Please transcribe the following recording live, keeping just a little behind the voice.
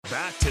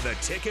back to the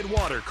Ticket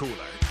Water Cooler,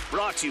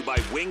 brought to you by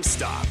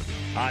Wingstop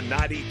on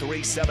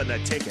 93.7 The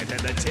Ticket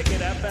and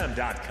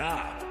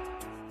theticketfm.com.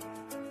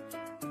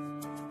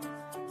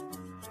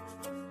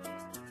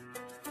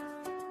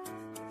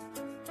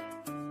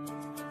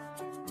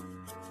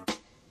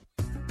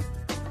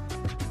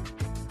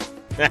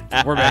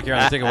 We're back here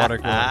on the Ticket Water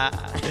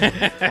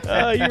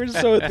Cooler. You were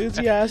so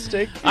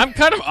enthusiastic. I'm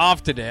kind of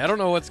off today. I don't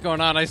know what's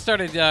going on. I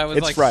started,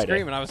 It's Friday.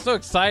 screaming. I was so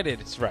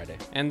excited. It's Friday.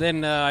 And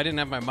then I didn't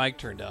have my mic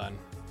turned on.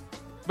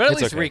 But at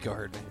It's least okay. Rico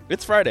heard me.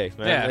 It's Friday,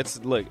 man. Yeah.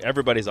 Look,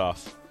 everybody's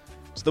off.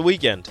 It's the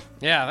weekend.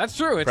 Yeah, that's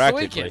true. It's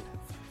Practically. the weekend.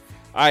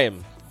 I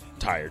am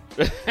tired.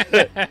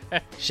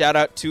 Shout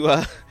out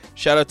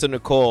to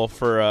Nicole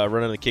for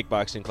running the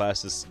kickboxing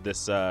class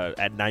this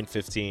at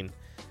 9:15.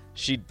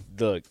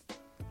 Look,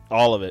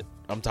 all of it.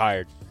 I'm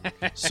tired.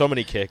 So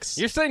many kicks.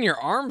 You're saying your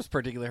arms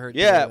particularly hurt.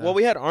 Yeah, today, well,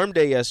 we had arm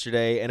day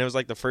yesterday, and it was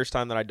like the first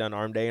time that I'd done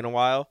arm day in a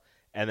while.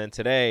 And then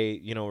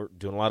today, we're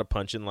doing a lot of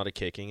punching, a lot of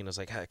kicking, and I was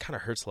like, it kind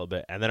of hurts a little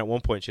bit. And then at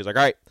one point, she was like,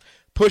 all right,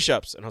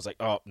 push-ups. And I was like,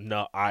 oh,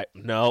 no. I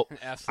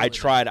Absolutely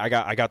tried. I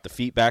got the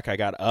feet back. I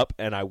got up,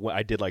 and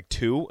I did like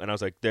 2. And I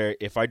was like,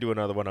 if I do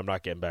another one, I'm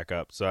not getting back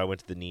up. So I went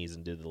to the knees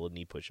and did the little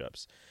knee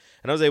push-ups.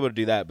 And I was able to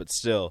do that, but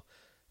still,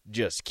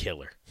 just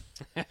killer.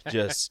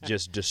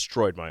 just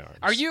destroyed my arms.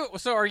 Are you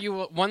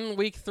 1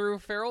 week through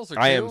Farrell's or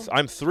 2?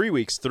 I'm 3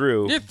 weeks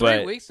through. You're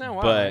 3 weeks now?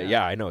 Wow, but yeah.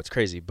 yeah, I know it's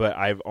crazy. But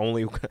I've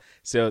only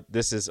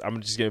I'm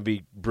just gonna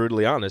be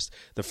brutally honest.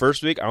 The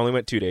first week I only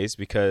went 2 days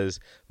because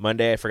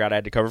Monday I forgot I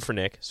had to cover for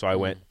Nick, so I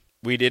went.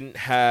 We didn't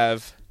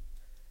have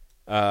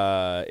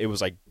it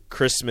was like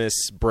Christmas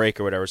break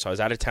or whatever, so I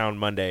was out of town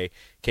Monday,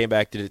 came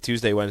back, did it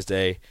Tuesday,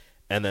 Wednesday,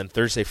 and then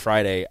Thursday,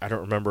 Friday, I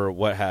don't remember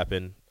what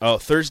happened. Oh,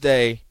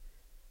 Thursday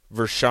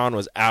Vershawn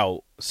was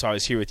out, so I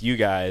was here with you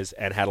guys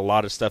and had a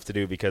lot of stuff to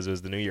do because it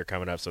was the new year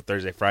coming up. So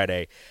Thursday,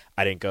 Friday,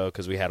 I didn't go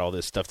because we had all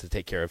this stuff to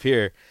take care of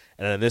here.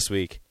 And then this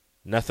week,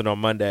 nothing on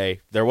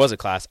Monday. There was a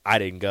class. I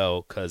didn't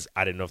go because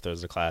I didn't know if there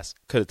was a class.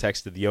 Could have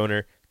texted the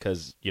owner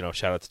because,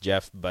 shout out to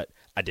Jeff, but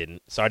I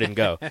didn't. So I didn't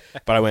go.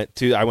 But I went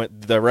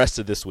the rest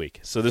of this week.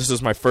 So this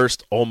was my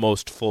first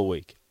almost full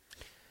week.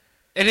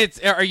 And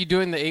are you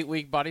doing the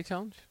 8-week body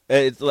challenge?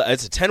 It's a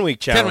 10-week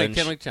challenge.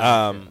 10-week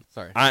challenge. Yeah.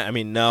 Sorry. I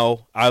mean,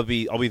 no, I'll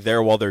be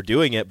there while they're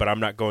doing it, but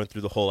I'm not going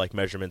through the whole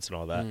measurements and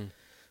all that.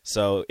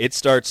 So it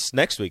starts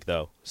next week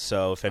though.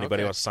 So if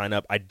anybody wants to sign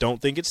up, I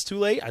don't think it's too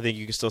late. I think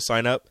you can still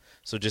sign up.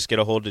 So just get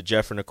a hold of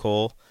Jeff or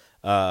Nicole.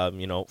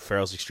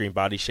 Farrell's Extreme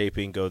Body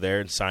Shaping. Go there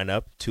and sign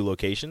up. 2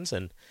 locations,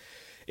 and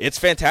it's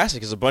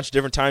fantastic. There's a bunch of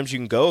different times you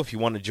can go. If you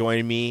want to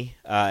join me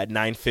at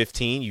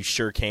 9:15, you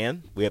sure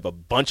can. We have a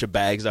bunch of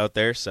bags out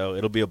there, so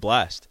it'll be a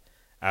blast.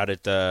 Out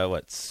at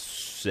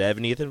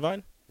 70th and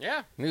Vine?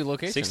 Yeah, new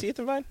location. 60th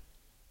and Vine?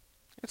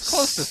 It's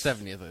close to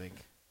 70th, I think.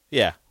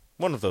 Yeah,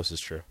 one of those is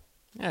true.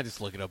 Yeah,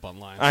 just look it up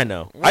online. I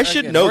know. I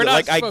should know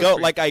that.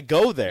 I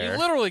go there. You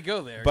literally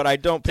go there. But I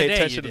don't pay Today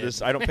attention you to did.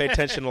 this. I don't pay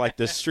attention to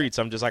the streets.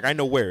 I'm just I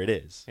know where it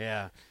is.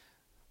 Yeah,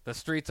 the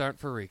streets aren't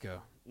for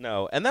Rico.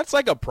 No, and that's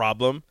a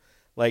problem.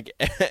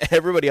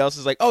 Everybody else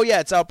is oh yeah,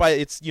 it's out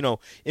by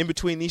in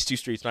between these 2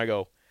 streets, and I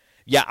go,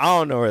 yeah, I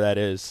don't know where that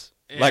is.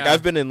 Yeah.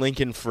 I've been in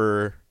Lincoln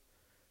for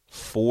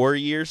 4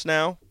 years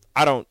now.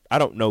 I don't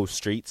know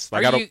streets.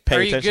 I don't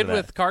pay attention to that. Are you good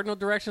with cardinal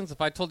directions?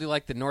 If I told you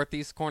the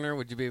northeast corner,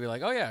 would you be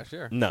like, oh yeah,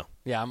 sure? No.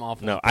 Yeah, I'm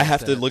awful. No, I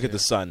have to look at the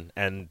sun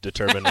and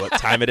determine what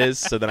time it is,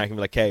 so then I can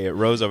be hey, it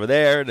rose over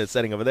there and it's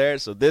setting over there,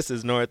 so this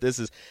is north.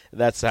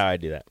 That's how I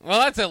do that. Well,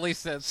 that's at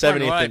least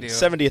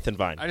 70th and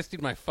Vine. I just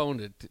need my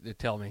phone to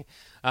tell me.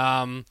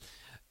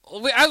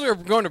 As we were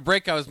going to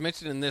break, I was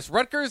mentioning this.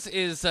 Rutgers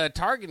is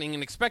targeting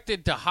and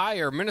expected to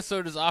hire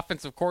Minnesota's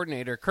offensive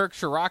coordinator, Kirk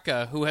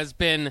Ciarrocca, who has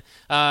been,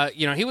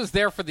 he was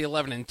there for the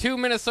 11-2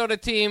 Minnesota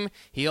team.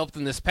 He helped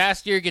them this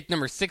past year get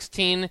number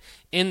 16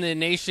 in the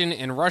nation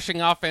in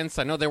rushing offense.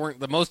 I know they weren't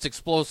the most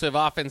explosive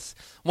offense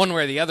one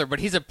way or the other, but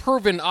he's a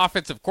proven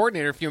offensive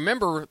coordinator. If you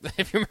remember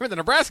the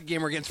Nebraska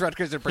game against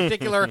Rutgers in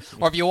particular,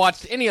 or if you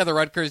watched any other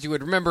Rutgers, you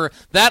would remember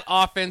that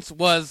offense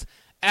was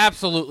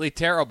absolutely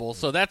terrible.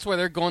 So that's where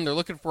they're going. They're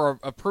looking for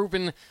a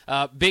proven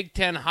Big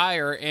Ten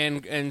hire,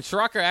 and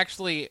Ciarrocca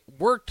actually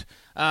worked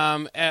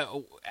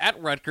at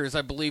Rutgers,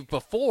 I believe,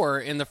 before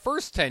in the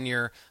first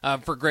tenure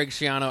for Greg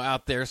Schiano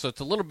out there. So it's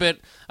a little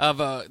bit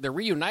of they're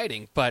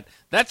reuniting, but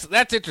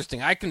that's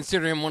interesting. I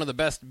consider him one of the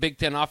best Big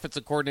Ten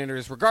offensive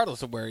coordinators,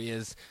 regardless of where he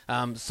is.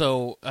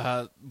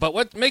 But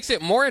what makes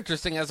it more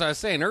interesting, as I was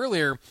saying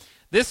earlier,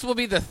 this will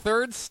be the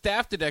 3rd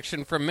staff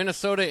deduction from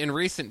Minnesota in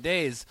recent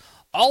days,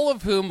 all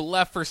of whom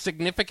left for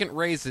significant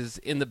raises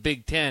in the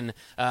Big Ten.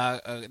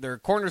 Their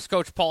corners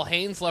coach Paul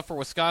Haynes left for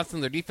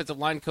Wisconsin. Their defensive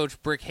line coach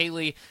Brick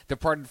Haley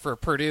departed for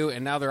Purdue,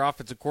 and now their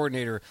offensive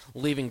coordinator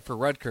leaving for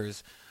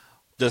Rutgers.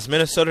 Does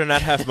Minnesota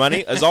not have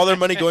money? Is all their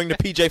money going to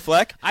PJ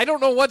Fleck? I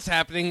don't know what's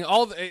happening.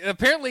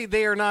 Apparently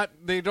they are not.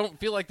 They don't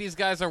feel like these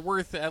guys are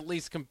worth at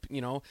least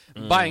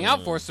buying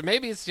out for. So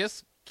maybe it's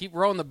just keep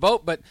rowing the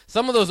boat, but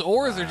some of those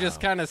oars are just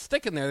kind of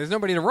sticking there. There's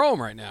nobody to row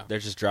them right now. They're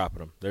just dropping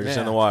them. They're just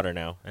in the water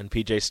now, and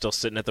PJ's still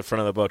sitting at the front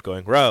of the boat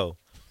going, row,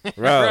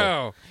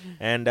 Row.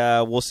 And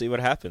we'll see what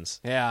happens.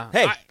 Yeah.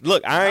 Hey,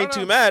 look, I ain't don't too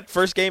know. mad.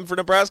 First game for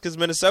Nebraska's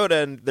Minnesota,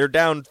 and they're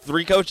down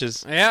 3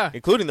 coaches, Yeah.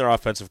 including their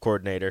offensive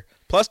coordinator.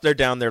 Plus, they're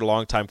down their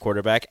longtime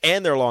quarterback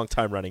and their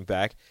longtime running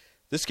back.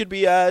 This could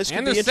be And be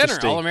the center,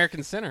 interesting.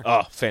 All-American center.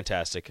 Oh,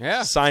 fantastic!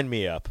 Yeah. Sign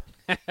me up.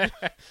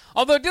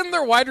 Although, didn't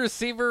their wide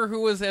receiver,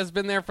 who has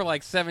been there for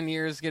like 7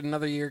 years, get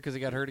another year because he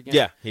got hurt again?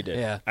 Yeah, he did.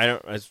 Yeah.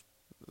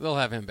 They'll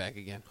have him back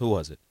again. Who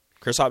was it?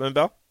 Chris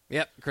Hotman-Bell?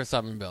 Yep, Chris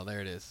Hotman-Bell. There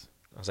it is.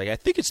 I was like, I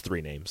think it's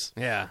 3 names.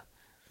 Yeah.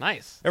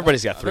 Nice.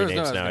 Everybody's got 3 There was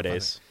names no-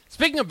 nowadays.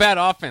 Speaking of bad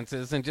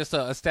offenses, and just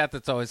a stat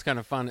that's always kind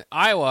of fun,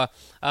 Iowa,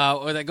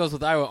 or that goes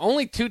with Iowa,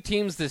 only 2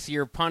 teams this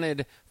year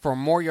punted for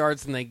more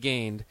yards than they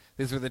gained.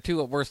 These were the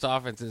 2 worst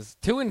offenses: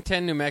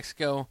 2-10 New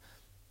Mexico,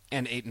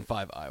 and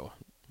 8-5 Iowa.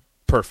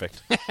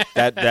 Perfect.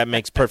 that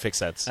makes perfect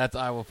sense. That's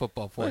Iowa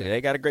football for Look, you.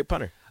 they got a great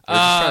punter. They're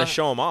just trying to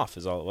show him off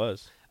is all it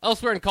was.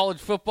 Elsewhere in college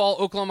football,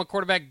 Oklahoma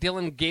quarterback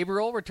Dylan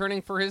Gabriel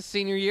returning for his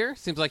senior year.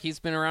 Seems like he's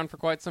been around for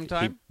quite some He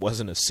time.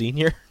 wasn't a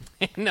senior.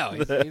 No,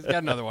 he's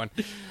got another one.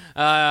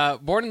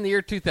 Born in the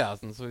year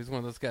 2000, so he's one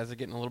of those guys that are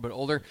getting a little bit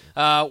older.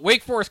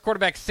 Wake Forest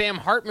quarterback Sam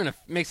Hartman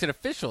makes it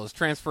official his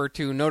transfer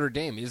to Notre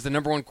Dame. He's the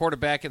 #1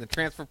 quarterback in the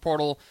transfer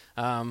portal.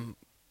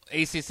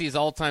 ACC's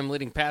all-time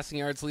leading passing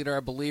yards leader,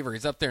 I believe, or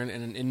he's up there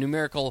in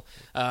numerical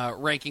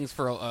rankings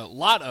for a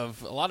lot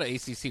of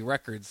ACC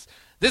records.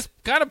 This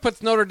kind of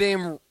puts Notre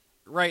Dame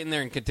right in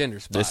there in contender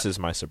spot. This is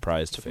my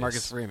surprised face.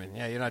 Marcus Freeman.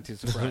 Yeah, you're not too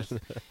surprised.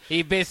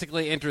 He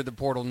basically entered the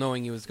portal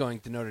knowing he was going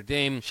to Notre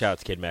Dame. Shout out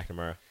to Cade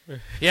McNamara.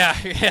 Yeah,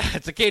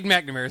 it's a Cade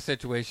McNamara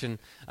situation.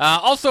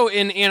 Also,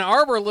 in Ann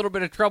Arbor, a little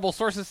bit of trouble.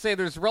 Sources say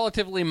there's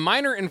relatively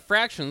minor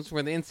infractions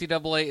where the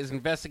NCAA is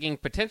investigating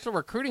potential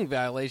recruiting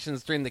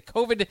violations during the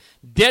COVID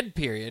dead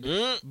period.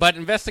 But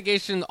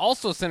investigation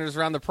also centers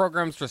around the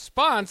program's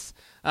response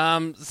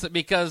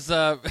because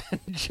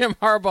Jim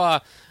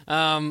Harbaugh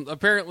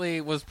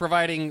apparently was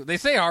providing, they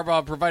say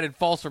Harbaugh provided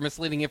false or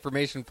misleading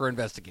information for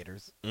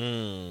investigators.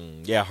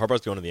 Yeah,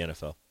 Harbaugh's going to the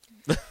NFL.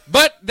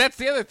 But that's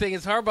the other thing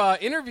is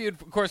Harbaugh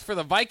interviewed, of course, for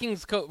the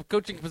Vikings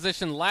coaching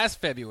position last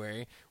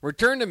February,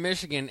 returned to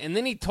Michigan, and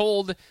then he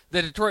told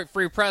the Detroit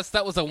Free Press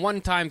that was a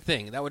one-time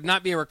thing. That would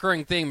not be a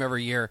recurring theme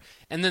every year.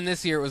 And then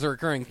this year it was a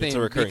recurring theme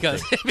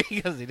because he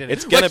did it.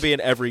 It's going to be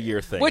an every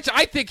year thing. Which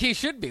I think he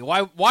should be.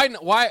 Why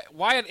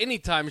at any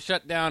time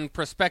shut down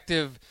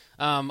prospective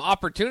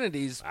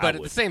opportunities? But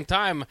at the same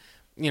time,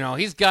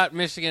 he's got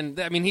Michigan.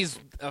 I mean, he's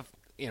a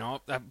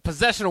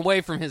possession away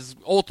from his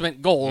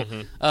ultimate goal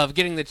of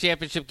getting the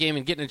championship game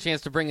and getting a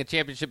chance to bring a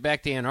championship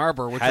back to Ann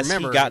Arbor. Which Has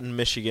remember, he gotten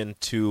Michigan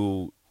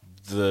to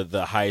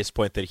the highest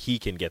point that he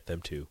can get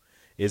them to?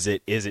 Is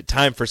it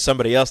time for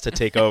somebody else to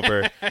take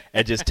over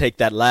and just take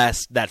that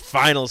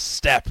final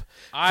step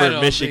for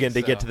Michigan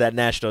to get to that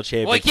national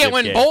championship? Well, he can't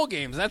win game? bowl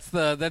games. That's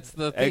the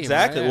theme,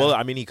 Exactly. right? Well,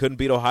 I mean, he couldn't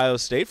beat Ohio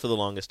State for the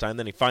longest time.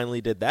 Then he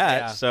finally did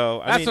that. Yeah.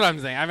 So that's what I'm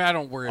saying. I mean, I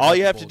don't worry. All about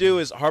you the have to bowl do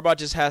games. is Harbaugh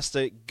just has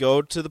to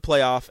go to the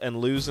playoff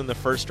and lose in the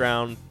first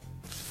round.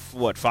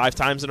 5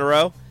 times in a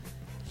row,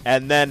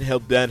 and then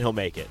he'll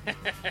make it. But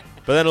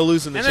then he'll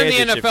lose in the and then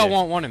championship the NFL game.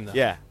 won't want him though.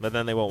 Yeah, but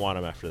then they won't want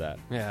him after that.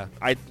 Yeah.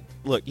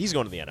 Look, he's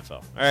going to the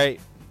NFL. All right,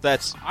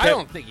 I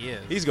don't think he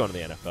is. He's going to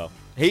the NFL.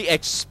 He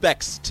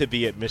expects to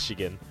be at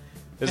Michigan.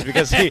 It's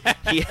because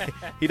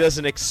he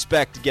doesn't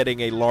expect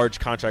getting a large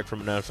contract from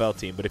an NFL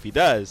team, but if he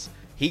does,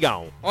 he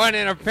gone. Well,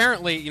 and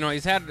apparently,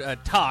 he's had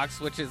talks,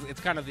 which is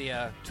it's kind of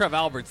the Trev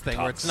Alberts thing,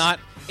 where it's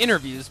not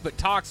interviews, but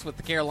talks with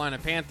the Carolina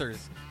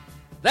Panthers.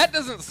 That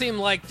doesn't seem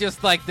like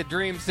just like the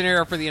dream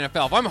scenario for the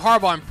NFL. If I'm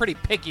Harbaugh, I'm pretty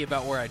picky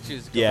about where I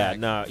choose to go back.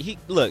 No.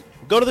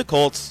 Go to the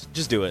Colts.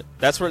 Just do it.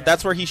 That's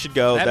where he should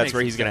go. That That's makes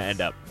where he's sense. going to end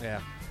up.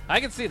 Yeah, I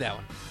can see that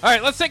one. All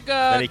right, let's take a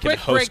Then he can quick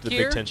host break the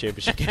here. Big Ten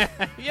championship game.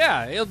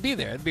 Yeah, he'll be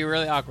there. It'd be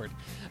really awkward.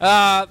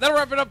 That'll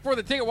wrap it up for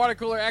the Ticket Water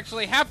Cooler.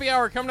 Actually, happy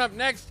hour coming up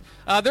next.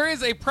 There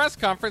is a press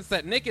conference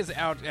that Nick is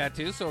out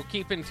to, so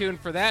keep in tune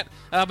for that.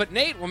 But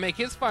Nate will make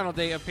his final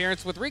day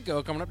appearance with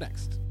Rico coming up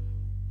next.